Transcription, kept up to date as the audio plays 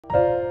Hey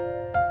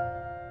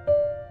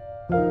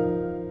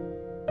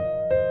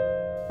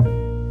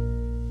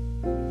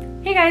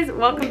guys,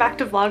 welcome back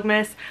to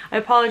Vlogmas. I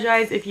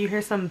apologize if you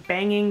hear some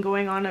banging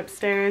going on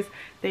upstairs.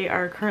 They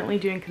are currently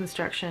doing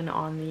construction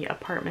on the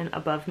apartment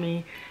above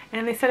me,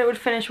 and they said it would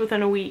finish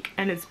within a week,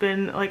 and it's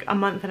been like a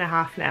month and a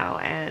half now,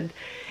 and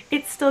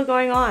it's still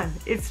going on.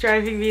 It's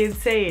driving me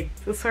insane,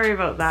 so sorry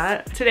about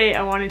that. Today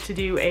I wanted to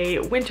do a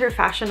winter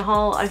fashion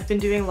haul. I've been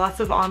doing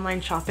lots of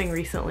online shopping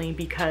recently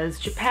because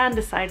Japan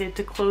decided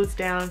to close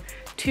down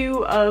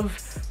 2 of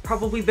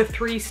probably the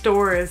 3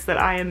 stores that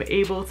I am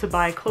able to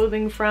buy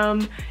clothing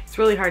from. It's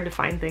really hard to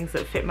find things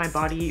that fit my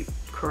body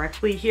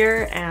correctly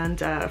here, and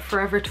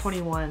Forever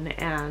 21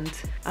 and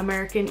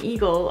American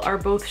Eagle are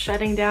both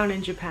shutting down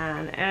in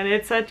Japan, and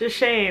it's such a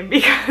shame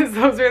because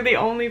those are the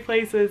only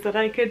places that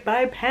I could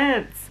buy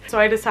pants. So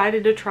I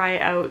decided to try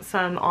out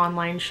some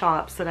online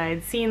shops that I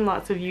had seen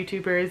lots of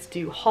YouTubers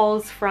do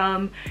hauls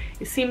from.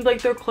 It seemed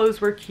like their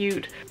clothes were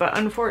cute, but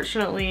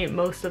unfortunately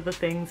most of the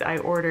things I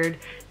ordered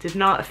did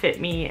not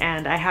fit me,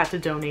 and I had to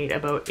donate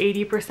about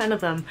 80% of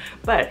them.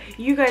 But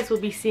you guys will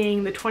be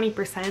seeing the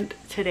 20%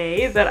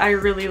 today that I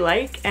really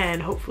like,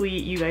 and hopefully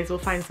you guys will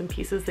find some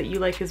pieces that you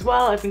like as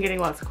well. I've been getting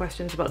lots of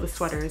questions about the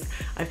sweaters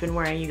I've been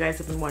wearing. You guys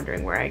have been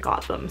wondering where I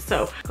got them.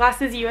 So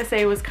Glasses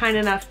USA was kind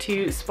enough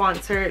to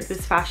sponsor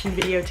this fashion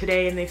video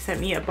today, and they've sent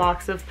me a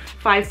box of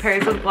 5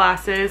 pairs of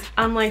glasses.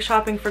 Unlike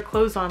shopping for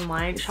clothes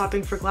online,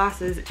 shopping for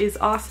glasses is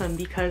awesome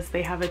because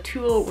they have a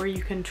tool where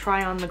you can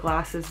try on the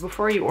glasses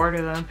before you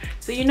order them,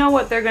 so you know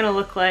what they're gonna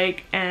look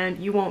like and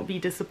you won't be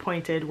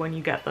disappointed when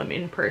you get them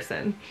in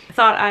person. I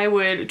thought I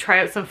would try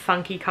out some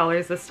funky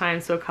colors this time,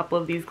 so a couple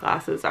of these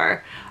glasses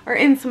are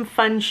in some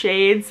fun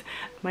shades.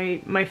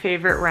 My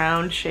favorite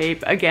round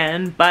shape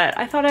again, but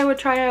I thought I would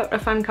try out a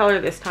fun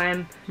color this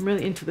time. I'm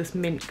really into this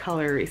mint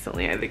color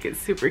recently. I think it's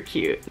super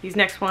cute. These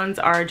next ones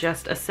are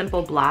just a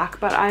simple black,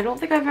 but I don't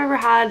think I've ever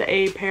had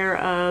a pair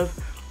of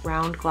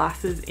round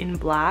glasses in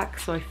black,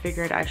 so I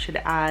figured I should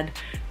add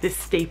this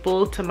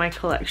staple to my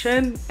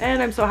collection,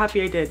 and I'm so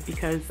happy I did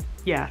because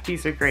yeah,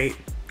 these are great.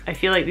 I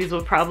feel like these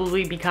will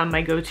probably become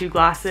my go-to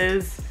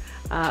glasses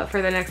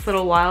for the next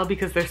little while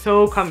because they're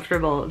so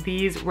comfortable.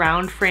 These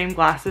round frame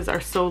glasses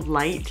are so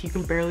light, you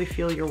can barely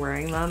feel you're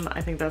wearing them.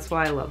 I think that's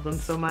why I love them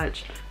so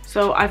much.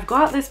 So I've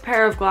got this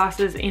pair of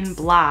glasses in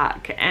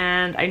black,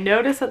 and I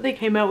noticed that they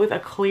came out with a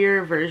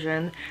clear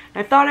version.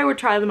 I thought I would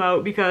try them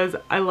out because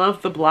I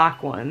love the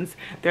black ones.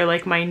 They're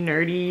like my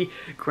nerdy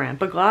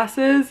grandpa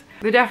glasses.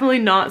 They're definitely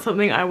not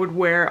something I would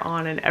wear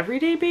on an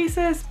everyday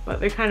basis, but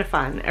they're kind of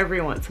fun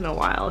every once in a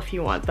while if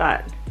you want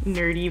that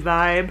nerdy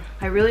vibe.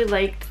 I really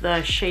liked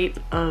the shape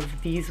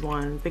of these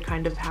ones. They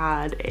kind of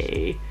had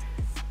a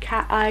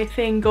cat eye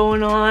thing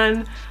going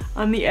on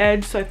the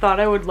edge, so I thought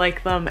I would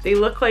like them. They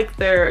look like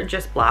they're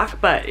just black,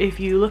 but if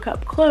you look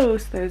up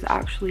close, there's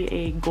actually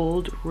a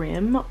gold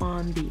rim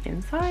on the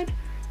inside,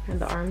 and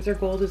the arms are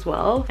gold as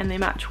well, and they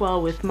match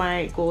well with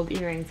my gold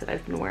earrings that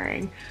I've been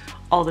wearing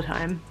all the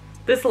time.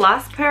 This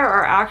last pair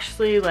are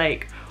actually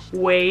like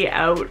way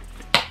out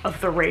of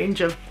the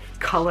range of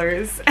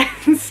colors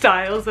and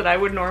styles that I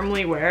would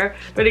normally wear,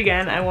 but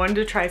again, I wanted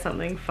to try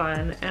something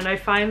fun, and I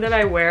find that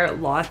I wear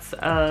lots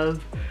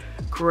of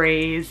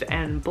grays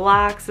and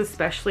blacks,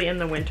 especially in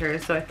the winter,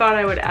 so I thought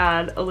I would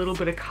add a little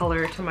bit of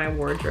color to my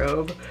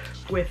wardrobe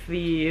with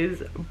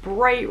these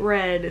bright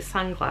red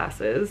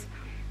sunglasses.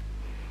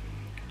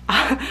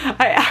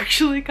 I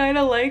actually kind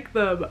of like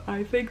them.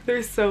 I think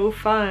they're so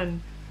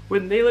fun.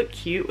 Wouldn't they look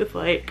cute with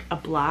like a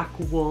black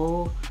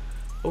wool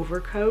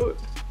overcoat?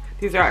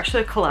 These are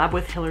actually a collab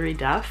with Hilary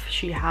Duff.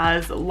 She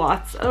has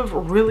lots of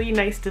really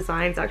nice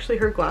designs. Actually,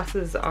 her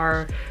glasses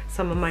are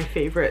some of my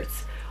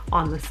favorites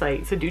on the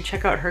site, so do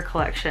check out her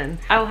collection.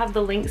 I will have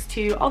the links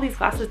to all these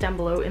glasses down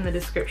below in the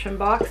description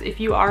box. If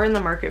you are in the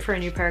market for a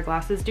new pair of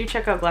glasses, do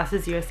check out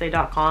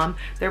glassesusa.com.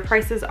 Their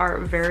prices are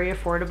very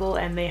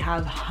affordable, and they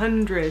have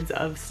hundreds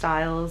of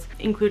styles,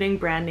 including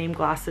brand name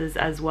glasses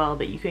as well,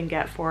 that you can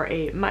get for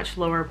a much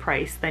lower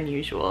price than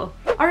usual.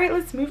 All right,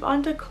 let's move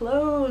on to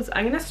clothes.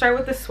 I'm gonna start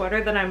with the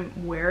sweater that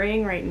I'm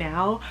wearing right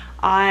now.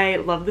 I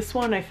love this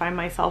one. I find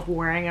myself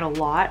wearing it a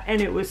lot, and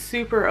it was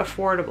super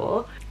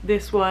affordable.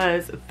 This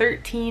was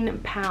 £13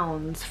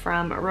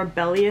 from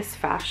Rebellious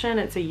Fashion.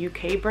 It's a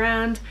UK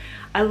brand.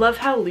 I love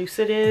how loose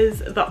it is.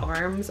 The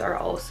arms are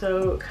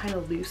also kind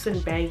of loose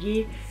and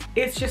baggy.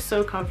 It's just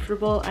so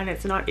comfortable, and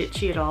it's not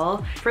itchy at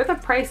all. For the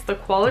price, the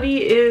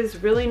quality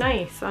is really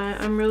nice.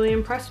 I'm really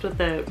impressed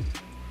with it.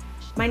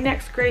 My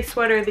next gray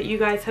sweater that you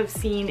guys have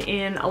seen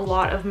in a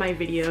lot of my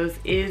videos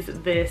is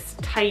this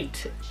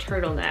tight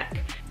turtleneck.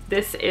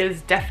 This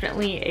is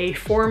definitely a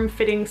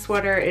form-fitting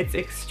sweater. It's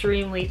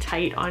extremely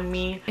tight on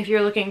me. If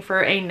you're looking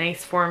for a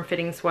nice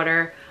form-fitting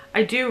sweater,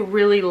 I do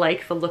really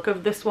like the look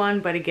of this one,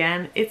 but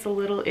again, it's a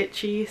little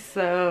itchy,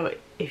 so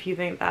if you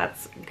think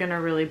that's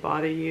gonna really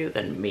bother you,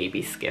 then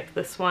maybe skip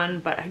this one,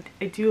 but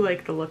I do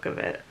like the look of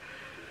it.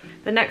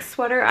 The next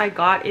sweater I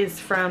got is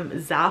from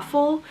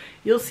Zaful.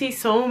 You'll see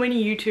so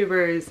many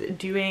YouTubers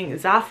doing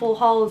Zaful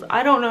hauls.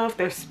 I don't know if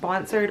they're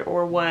sponsored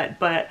or what,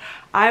 but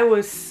I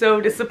was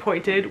so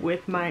disappointed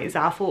with my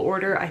Zaful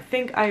order. I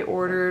think I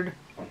ordered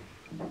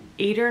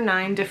 8 or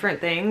 9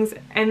 different things,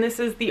 and this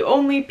is the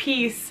only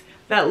piece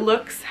that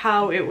looks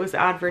how it was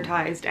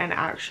advertised and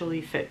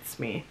actually fits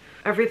me.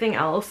 Everything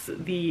else,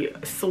 the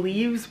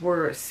sleeves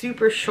were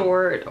super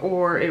short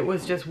or it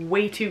was just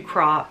way too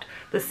cropped.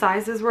 The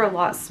sizes were a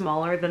lot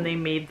smaller than they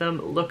made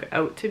them look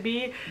out to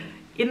be.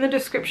 In the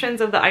descriptions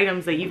of the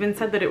items, they even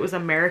said that it was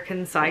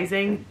American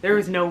sizing. There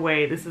is no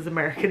way this is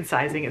American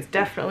sizing. It's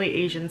definitely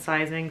Asian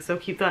sizing, so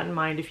keep that in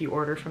mind if you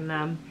order from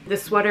them. The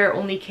sweater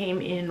only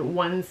came in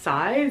one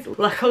size.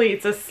 Luckily,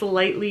 it's a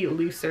slightly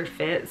looser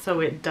fit, so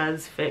it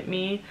does fit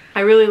me.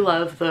 I really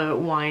love the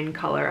wine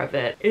color of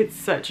it. It's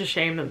such a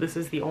shame that this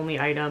is the only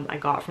item I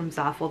got from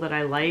Zaful that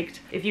I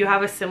liked. If you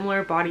have a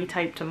similar body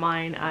type to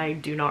mine, I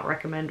do not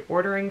recommend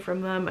ordering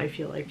from them. I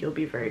feel like you'll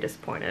be very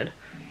disappointed.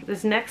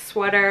 This next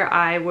sweater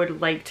I would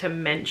like to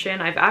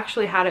mention, I've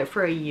actually had it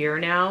for a year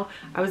now.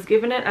 I was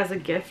given it as a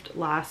gift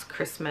last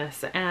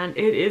Christmas and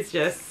it is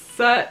just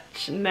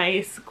such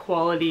nice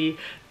quality.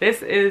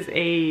 This is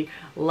a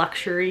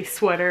luxury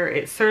sweater.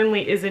 It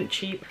certainly isn't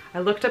cheap. I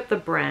looked up the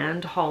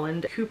brand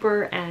Holland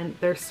Cooper and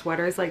their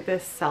sweaters like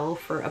this sell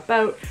for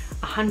about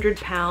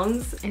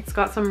 £100. It's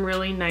got some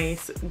really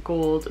nice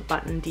gold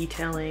button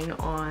detailing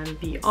on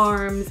the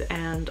arms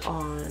and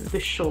on the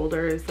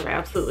shoulders that I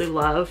absolutely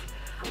love.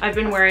 I've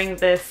been wearing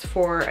this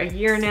for a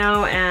year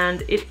now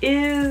and it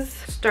is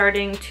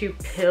starting to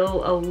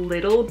pill a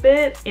little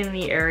bit in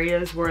the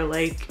areas where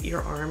like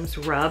your arms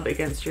rub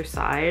against your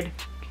side.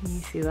 Can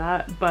you see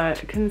that?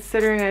 But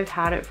considering I've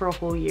had it for a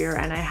whole year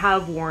and I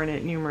have worn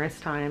it numerous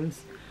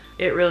times,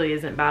 it really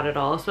isn't bad at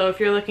all. So if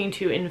you're looking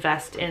to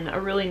invest in a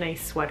really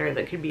nice sweater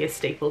that could be a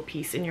staple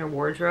piece in your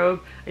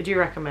wardrobe, I do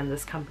recommend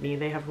this company.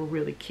 They have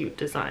really cute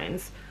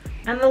designs.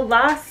 And the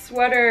last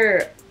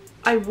sweater,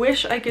 I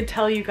wish I could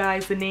tell you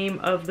guys the name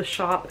of the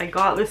shop I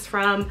got this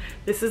from.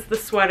 This is the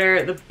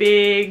sweater, the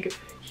big,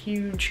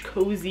 huge,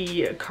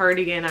 cozy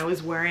cardigan I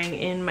was wearing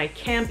in my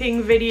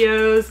camping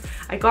videos.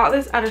 I got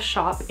this at a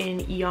shop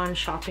in Aeon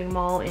Shopping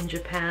Mall in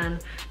Japan,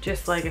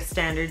 just like a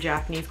standard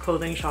Japanese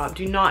clothing shop.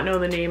 Do not know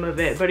the name of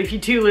it, but if you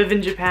do live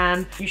in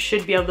Japan, you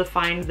should be able to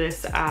find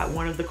this at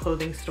one of the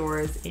clothing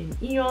stores in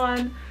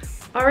Aeon.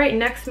 All right,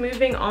 next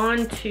moving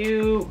on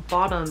to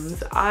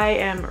bottoms. I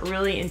am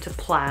really into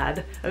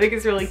plaid. I think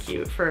it's really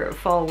cute for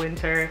fall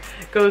winter.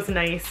 Goes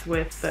nice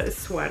with the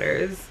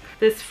sweaters.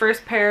 This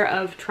first pair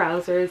of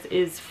trousers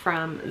is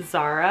from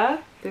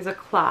Zara. There's a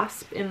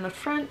clasp in the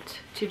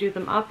front to do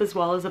them up as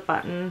well as a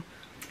button.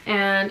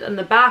 And in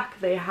the back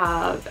they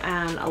have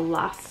an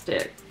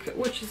elastic,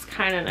 which is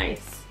kind of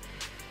nice.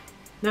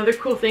 Another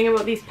cool thing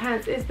about these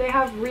pants is they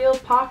have real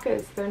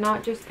pockets. They're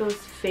not just those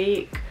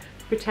fake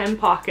pretend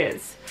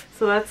pockets.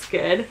 So that's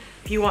good.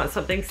 If you want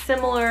something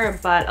similar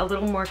but a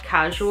little more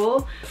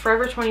casual,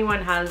 Forever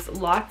 21 has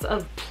lots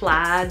of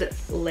plaid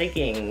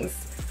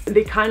leggings.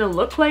 They kind of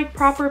look like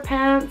proper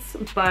pants,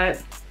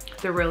 but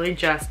they're really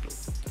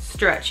just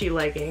stretchy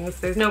leggings.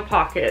 There's no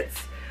pockets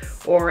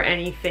or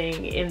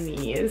anything in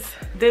these.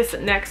 This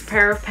next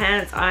pair of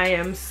pants I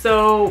am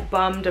so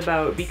bummed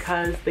about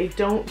because they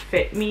don't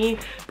fit me,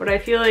 but I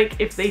feel like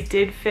if they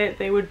did fit,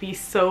 they would be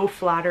so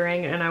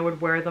flattering and I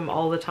would wear them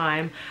all the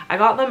time. I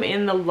got them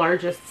in the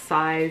largest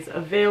size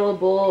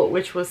available,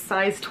 which was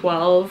size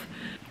 12.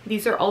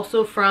 These are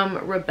also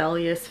from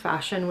Rebellious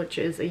Fashion, which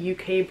is a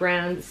UK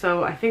brand,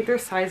 so I think their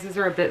sizes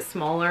are a bit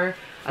smaller.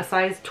 A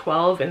size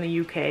 12 in the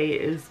UK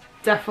is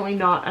definitely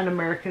not an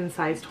American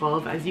size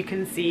 12, as you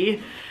can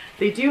see.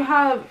 They do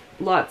have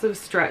lots of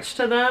stretch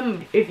to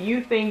them. If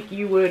you think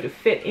you would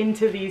fit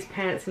into these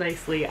pants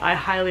nicely, I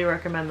highly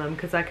recommend them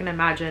because I can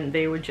imagine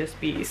they would just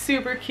be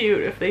super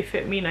cute if they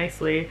fit me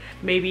nicely.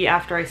 Maybe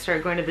after I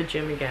start going to the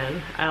gym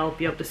again, I'll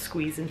be able to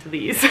squeeze into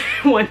these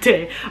one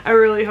day. I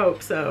really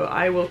hope so.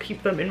 I will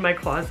keep them in my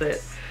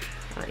closet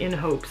in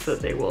hopes that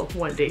they will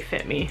one day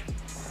fit me.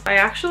 I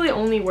actually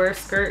only wear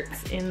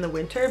skirts in the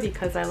winter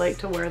because I like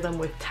to wear them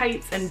with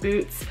tights and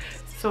boots.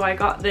 So I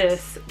got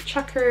this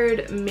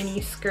checkered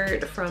mini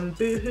skirt from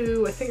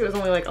Boohoo. I think it was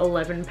only like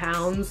 11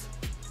 pounds.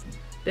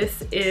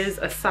 This is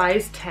a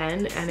size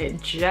 10 and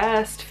it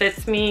just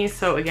fits me.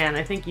 So again,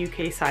 I think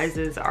UK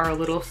sizes are a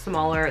little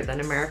smaller than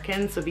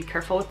American, so be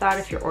careful with that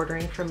if you're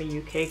ordering from a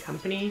UK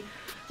company.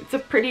 It's a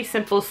pretty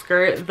simple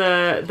skirt.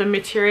 The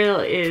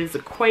material is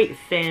quite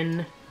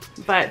thin,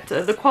 but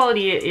the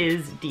quality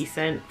is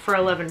decent. For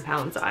 11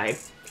 pounds, I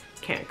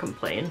can't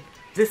complain.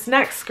 This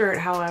next skirt,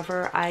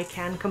 however, I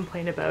can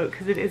complain about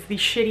because it is the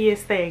shittiest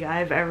thing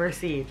I've ever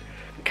seen.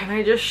 Can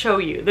I just show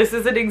you? This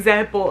is an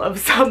example of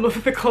some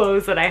of the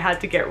clothes that I had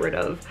to get rid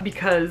of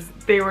because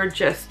they were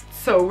just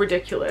so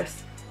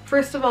ridiculous.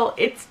 First of all,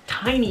 it's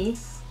tiny.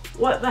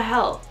 What the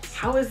hell?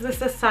 How is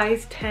this a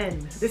size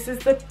 10? This is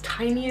the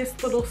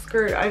tiniest little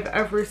skirt I've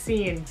ever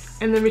seen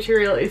and the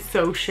material is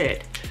so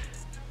shit.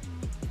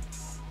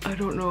 I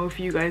don't know if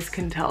you guys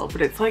can tell,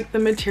 but it's like the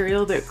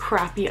material that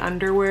crappy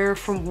underwear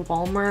from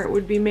Walmart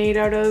would be made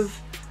out of.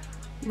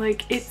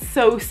 Like, it's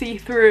so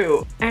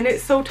see-through, and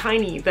it's so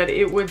tiny that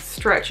it would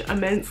stretch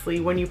immensely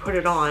when you put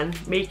it on,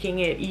 making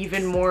it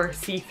even more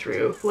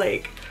see-through.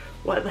 Like,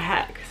 what the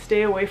heck?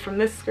 Stay away from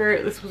this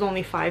skirt. This was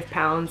only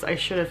 £5. I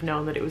should have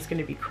known that it was going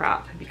to be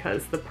crap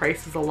because the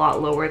price is a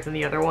lot lower than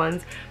the other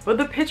ones, but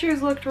the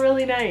pictures looked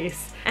really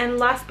nice. And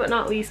last but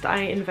not least,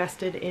 I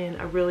invested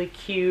in a really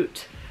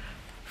cute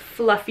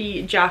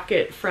fluffy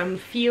jacket from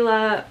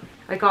Fila.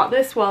 I got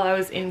this while I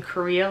was in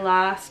Korea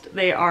last.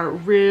 They are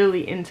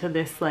really into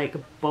this like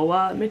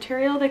boa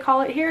material, they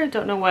call it here. I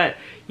don't know what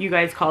you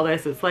guys call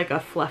this. It's like a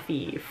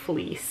fluffy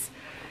fleece.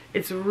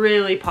 It's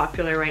really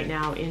popular right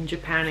now in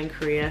Japan and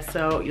Korea,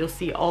 so you'll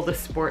see all the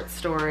sports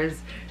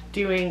stores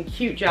doing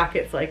cute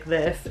jackets like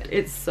this.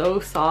 It's so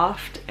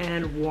soft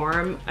and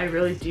warm. I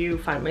really do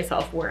find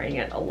myself wearing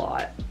it a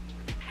lot.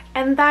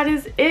 And that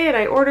is it.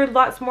 I ordered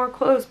lots more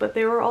clothes, but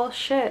they were all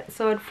shit.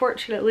 So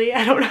unfortunately,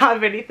 I don't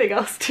have anything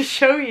else to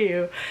show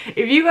you.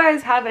 If you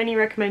guys have any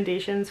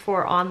recommendations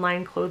for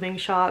online clothing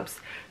shops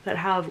that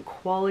have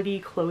quality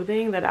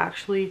clothing that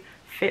actually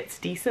fits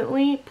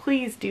decently,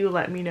 please do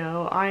let me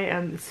know. I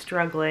am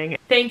struggling.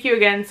 Thank you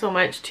again so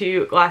much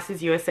to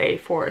Glasses USA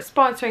for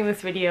sponsoring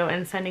this video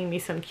and sending me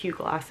some cute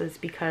glasses,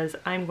 because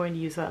I'm going to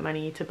use that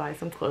money to buy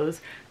some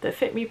clothes that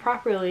fit me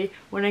properly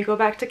when I go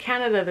back to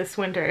Canada this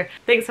winter.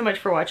 Thanks so much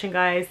for watching,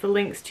 guys. The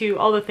links to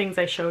all the things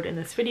I showed in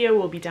this video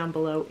will be down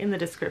below in the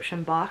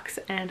description box,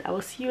 and I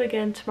will see you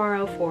again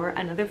tomorrow for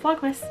another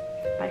Vlogmas.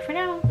 Bye for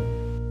now.